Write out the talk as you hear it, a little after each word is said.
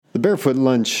Barefoot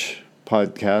Lunch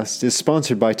podcast is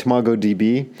sponsored by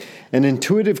TimagoDB, an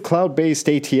intuitive cloud-based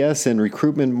ATS and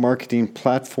recruitment marketing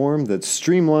platform that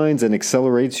streamlines and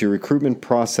accelerates your recruitment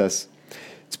process.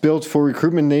 It's built for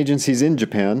recruitment agencies in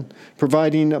Japan,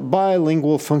 providing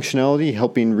bilingual functionality,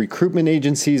 helping recruitment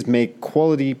agencies make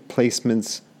quality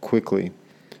placements quickly.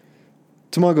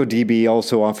 TimagoDB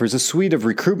also offers a suite of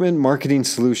recruitment marketing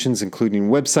solutions, including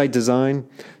website design,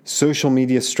 social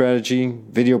media strategy,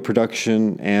 video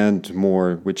production, and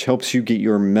more, which helps you get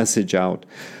your message out.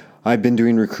 I've been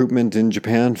doing recruitment in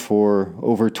Japan for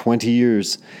over 20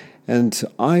 years, and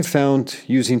I found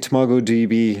using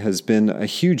TimagoDB has been a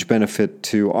huge benefit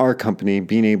to our company,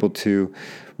 being able to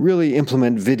really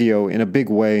implement video in a big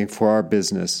way for our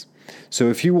business. So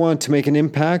if you want to make an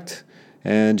impact,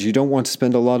 and you don't want to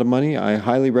spend a lot of money, I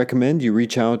highly recommend you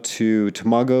reach out to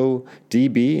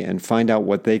TimagoDB and find out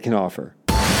what they can offer.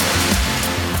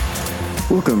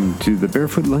 Welcome to the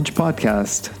Barefoot Lunch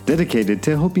podcast, dedicated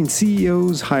to helping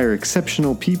CEOs hire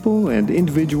exceptional people and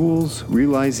individuals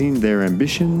realizing their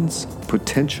ambitions,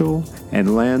 potential,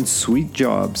 and land sweet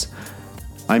jobs.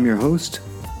 I'm your host,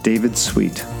 David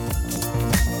Sweet.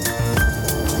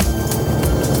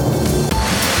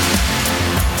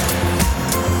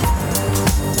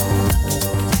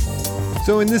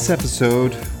 So in this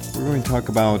episode, we're going to talk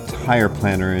about Hire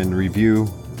Planner and review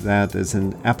that as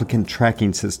an applicant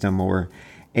tracking system, or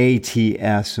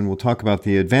ATS, and we'll talk about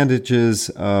the advantages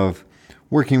of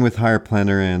working with Hire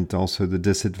Planner and also the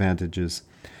disadvantages.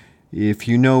 If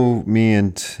you know me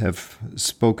and have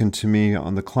spoken to me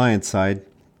on the client side,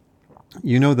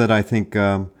 you know that I think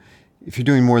if you're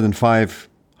doing more than 5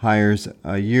 hires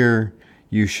a year,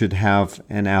 you should have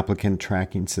an applicant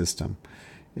tracking system.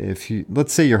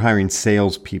 Let's say you're hiring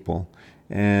salespeople,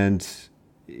 and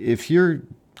if you're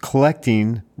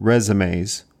collecting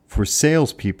resumes for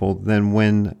salespeople, then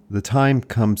when the time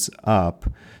comes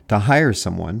up to hire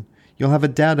someone, you'll have a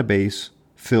database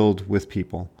filled with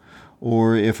people.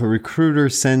 Or if a recruiter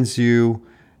sends you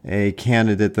a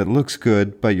candidate that looks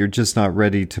good, but you're just not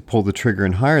ready to pull the trigger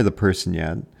and hire the person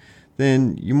yet,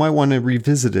 then you might want to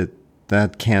revisit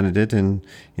that candidate in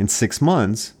 6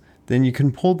 months. Then you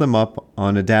can pull them up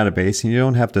on a database and you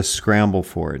don't have to scramble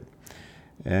for it.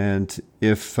 And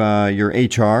if your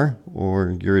HR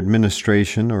or your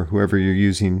administration or whoever you're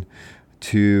using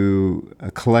to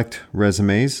collect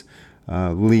resumes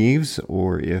leaves,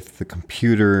 or if the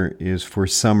computer is for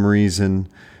some reason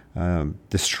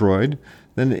destroyed,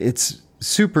 then it's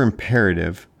super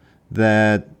imperative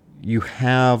that you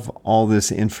have all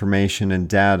this information and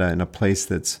data in a place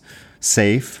that's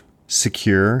safe,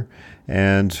 secure,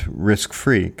 and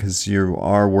risk-free, because you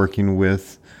are working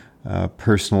with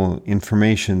personal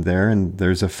information there, and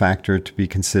there's a factor to be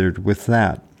considered with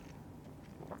that.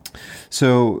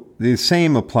 So the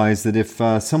same applies that if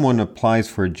someone applies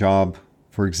for a job,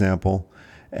 for example,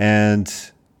 and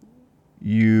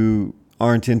you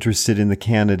aren't interested in the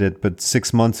candidate, but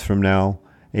 6 months from now,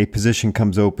 a position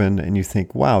comes open and you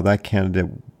think, wow, that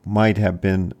candidate might have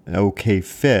been an okay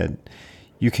fit,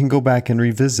 you can go back and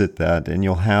revisit that, and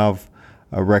you'll have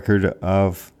a record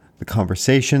of the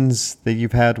conversations that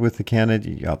you've had with the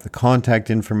candidate. You have the contact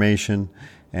information,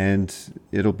 and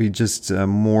it'll be just a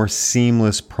more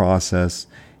seamless process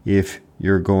if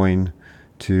you're going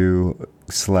to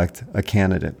select a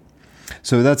candidate.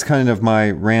 So that's kind of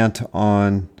my rant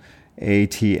on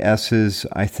ATSs.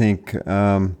 I think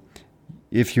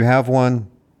if you have one,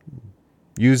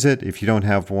 use it. If you don't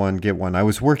have one, get one. I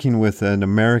was working with an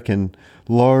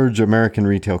large American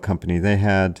retail company. They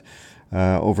had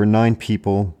over 9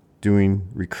 people doing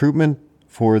recruitment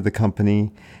for the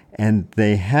company, and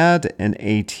they had an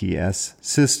ATS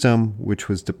system which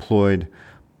was deployed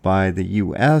by the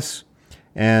US,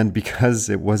 and because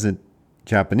it wasn't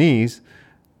Japanese,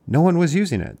 no one was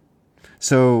using it.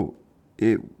 So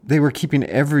they were keeping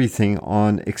everything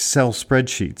on Excel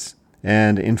spreadsheets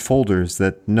and in folders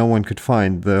that no one could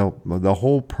find. The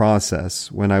whole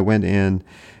process, when I went in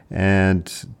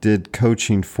and did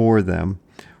coaching for them,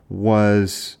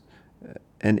 was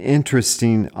an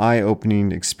interesting,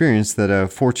 eye-opening experience that a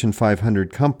Fortune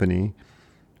 500 company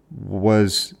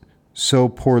was so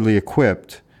poorly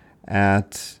equipped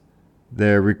at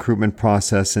their recruitment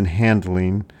process and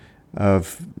handling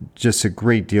of just a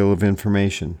great deal of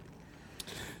information.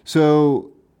 So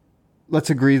let's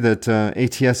agree that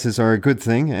ATSs are a good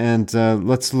thing, and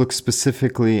let's look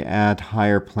specifically at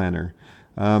Hire Planner.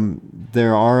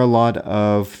 There are a lot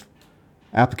of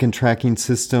applicant tracking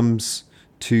systems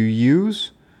to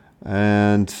use,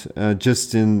 and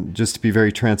just to be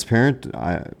very transparent,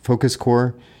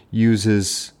 FocusCore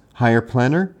uses Hire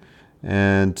Planner,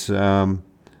 and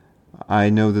I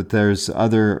know that there's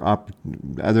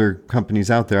other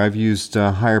companies out there. I've used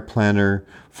Hire Planner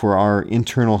for our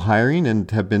internal hiring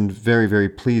and have been very, very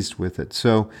pleased with it.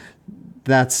 So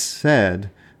that said,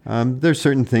 there's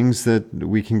certain things that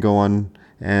we can go on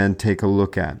and take a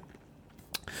look at.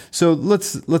 So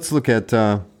let's look at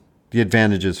the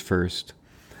advantages first.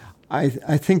 I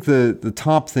think the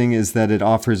top thing is that it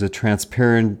offers a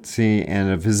transparency and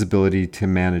a visibility to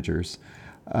managers.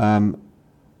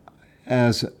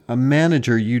 As a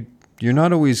manager, you're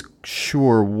not always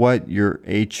sure what your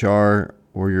HR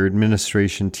or your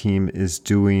administration team is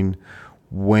doing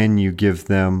when you give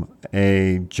them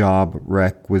a job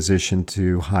requisition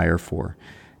to hire for.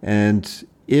 And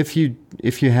if you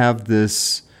have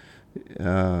this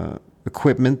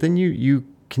equipment, then you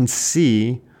can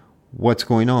see what's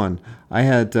going on. I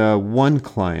had one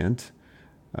client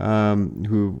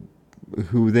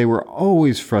who they were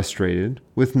always frustrated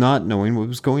with not knowing what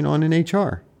was going on in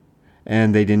HR.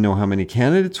 And they didn't know how many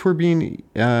candidates were being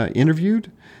interviewed.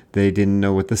 They didn't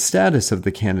know what the status of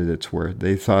the candidates were.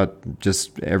 They thought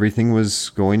just everything was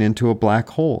going into a black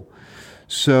hole.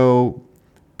 So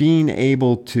being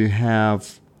able to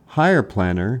have Hire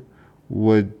Planner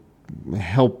would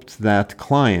help that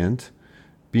client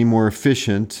be more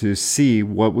efficient to see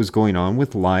what was going on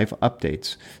with live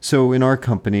updates. So in our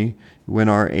company, when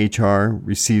our HR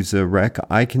receives a rec,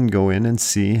 I can go in and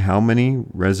see how many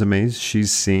resumes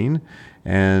she's seen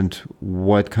and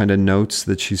what kind of notes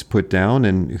that she's put down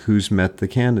and who's met the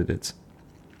candidates.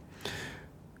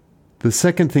 The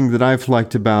second thing that I've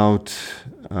liked about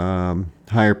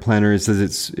Hire Planner is that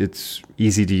it's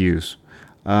easy to use.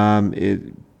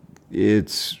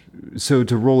 So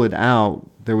to roll it out,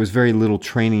 there was very little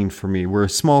training for me. We're a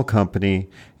small company,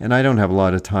 and I don't have a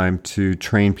lot of time to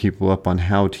train people up on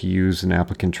how to use an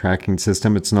applicant tracking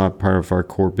system. It's not part of our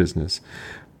core business.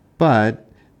 But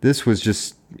this was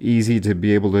just easy to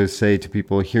be able to say to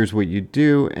people, here's what you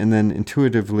do, and then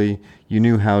intuitively you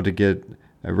knew how to get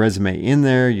a resume in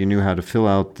there, you knew how to fill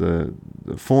out the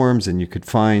forms, and you could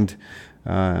find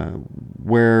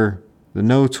where the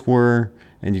notes were,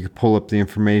 and you could pull up the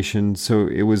information. So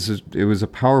it was a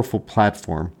powerful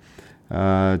platform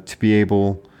to be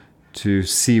able to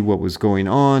see what was going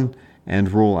on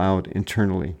and roll out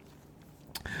internally.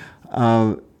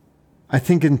 I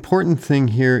think an important thing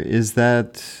here is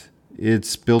that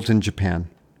it's built in Japan.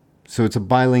 So it's a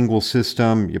bilingual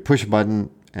system. You push a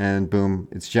button and boom,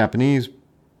 it's Japanese.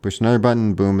 Push another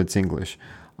button, boom, it's English.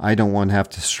 I don't want to have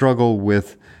to struggle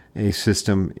with a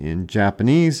system in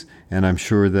Japanese, and I'm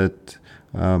sure that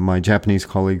my Japanese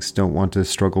colleagues don't want to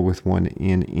struggle with one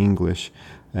in English.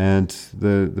 And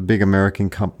the big American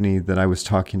company that I was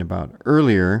talking about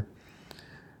earlier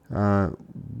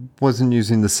wasn't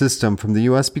using the system from the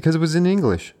US because it was in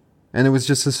English, and it was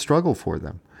just a struggle for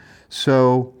them.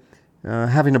 So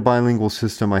having a bilingual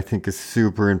system, I think, is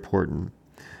super important.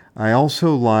 I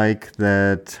also like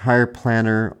that Hire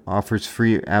Planner offers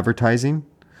free advertising.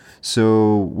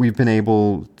 So we've been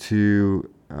able to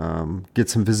get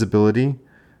some visibility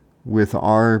with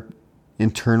our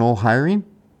internal hiring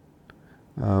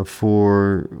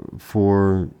for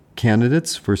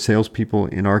candidates, for salespeople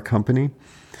in our company.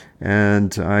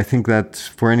 And I think that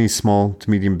for any small to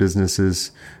medium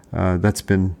businesses, that's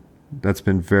been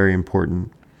very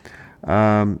important.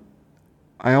 I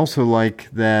also like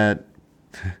that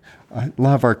a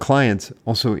lot of our clients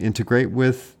also integrate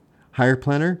with Hire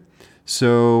Planner.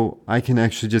 So I can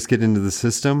actually just get into the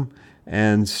system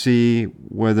and see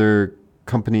whether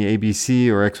company ABC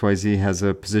or XYZ has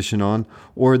a position on,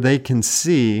 or they can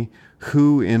see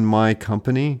who in my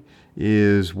company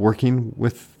is working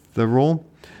with the role.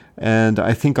 And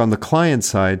I think on the client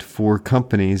side, for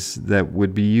companies that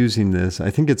would be using this, I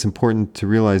think it's important to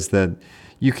realize that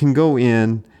you can go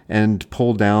in and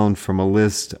pull down from a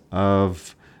list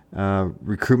of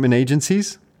recruitment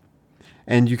agencies,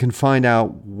 and you can find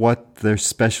out what their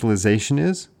specialization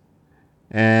is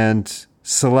and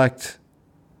select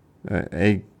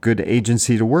a good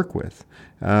agency to work with.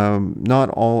 Not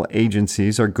all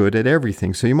agencies are good at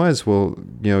everything, so you might as well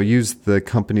use the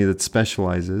company that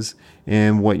specializes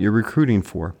in what you're recruiting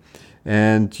for.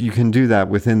 And you can do that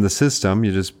within the system.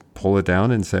 You just pull it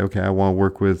down and say, okay, I want to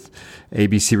work with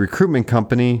ABC Recruitment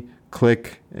Company,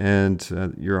 click,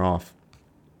 and you're off.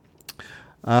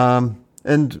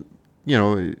 And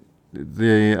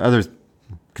the other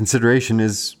consideration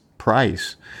is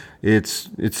price. It's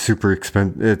super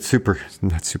expensive.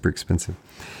 Not super expensive.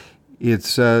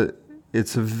 It's a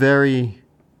very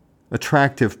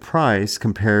attractive price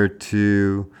compared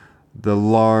to the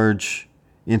large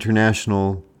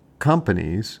international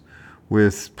companies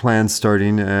with plans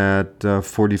starting at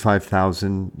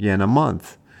 45,000 yen a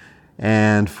month.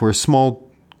 And for a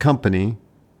small company,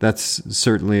 that's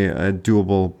certainly a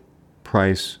doable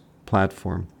price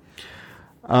platform.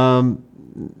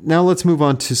 Now let's move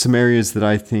on to some areas that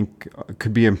I think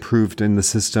could be improved in the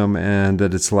system and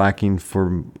that it's lacking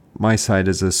for my side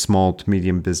as a small to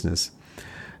medium business.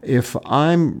 If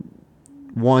I'm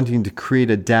wanting to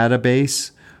create a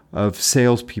database of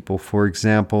salespeople, for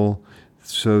example,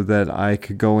 so that I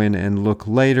could go in and look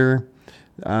later,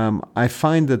 I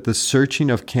find that the searching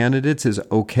of candidates is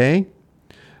okay,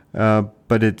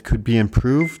 but it could be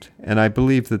improved. And I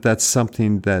believe that that's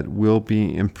something that will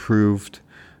be improved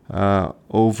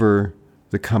over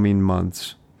the coming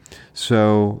months.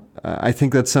 So I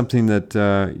think that's something that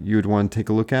you would want to take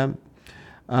a look at.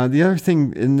 The other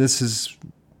thing, and this is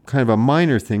kind of a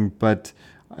minor thing, but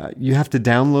you have to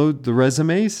download the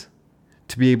resumes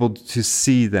to be able to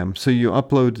see them. So you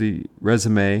upload the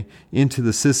resume into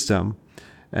the system,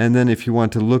 and then if you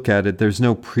want to look at it, there's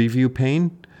no preview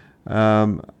pane.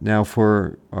 Now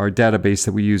for our database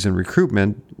that we use in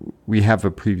recruitment, we have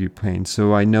a preview pane.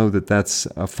 So I know that that's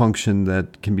a function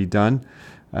that can be done.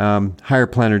 Hire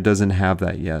Planner doesn't have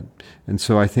that yet. And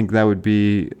so I think that would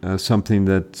be something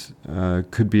that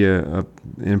could be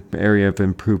an area of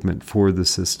improvement for the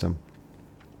system.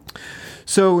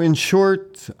 So in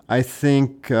short, I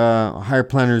think Hire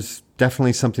Planner is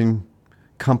definitely something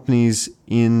companies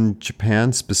in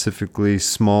Japan, specifically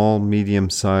small,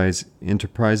 medium-sized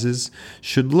enterprises,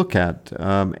 should look at.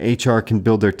 HR can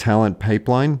build their talent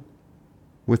pipeline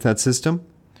with that system.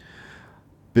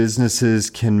 Businesses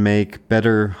can make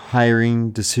better hiring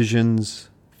decisions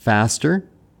faster,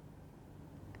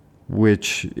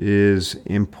 which is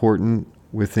important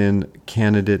within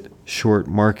candidate short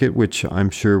market, which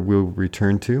I'm sure we'll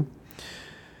return to.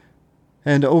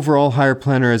 And overall, Hire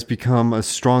Planner has become a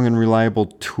strong and reliable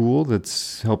tool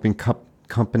that's helping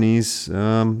companies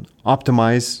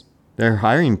optimize their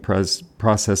hiring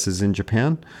processes in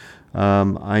Japan.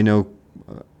 I know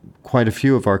quite a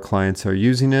few of our clients are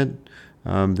using it.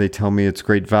 They tell me it's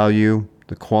great value,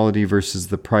 the quality versus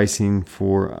the pricing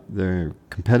for their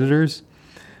competitors.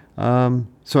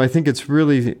 So I think it's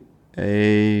really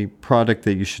a product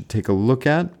that you should take a look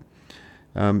at.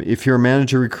 If you're a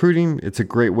manager recruiting, it's a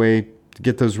great way to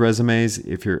get those resumes.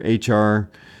 If your HR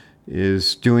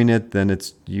is doing it, then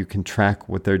you can track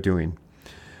what they're doing.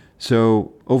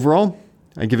 So overall,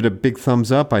 I give it a big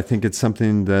thumbs up. I think it's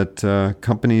something that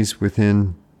companies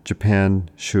within Japan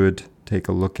should take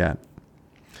a look at.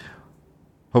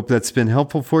 Hope that's been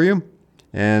helpful for you,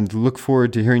 and look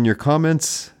forward to hearing your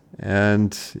comments.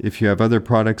 And if you have other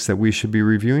products that we should be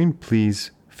reviewing,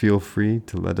 please feel free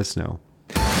to let us know.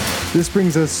 This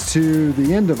brings us to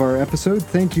the end of our episode.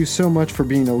 Thank you so much for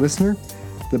being a listener.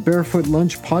 The Barefoot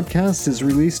Lunch podcast is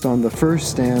released on the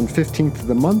 1st and 15th of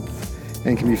the month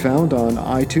and can be found on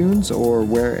iTunes or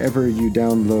wherever you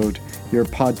download your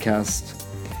podcast.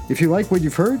 If you like what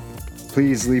you've heard,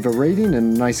 please leave a rating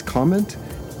and a nice comment.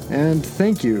 And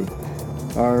thank you.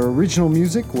 Our original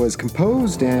music was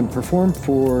composed and performed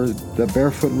for the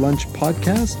Barefoot Lunch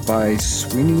podcast by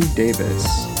Sweeney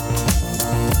Davis.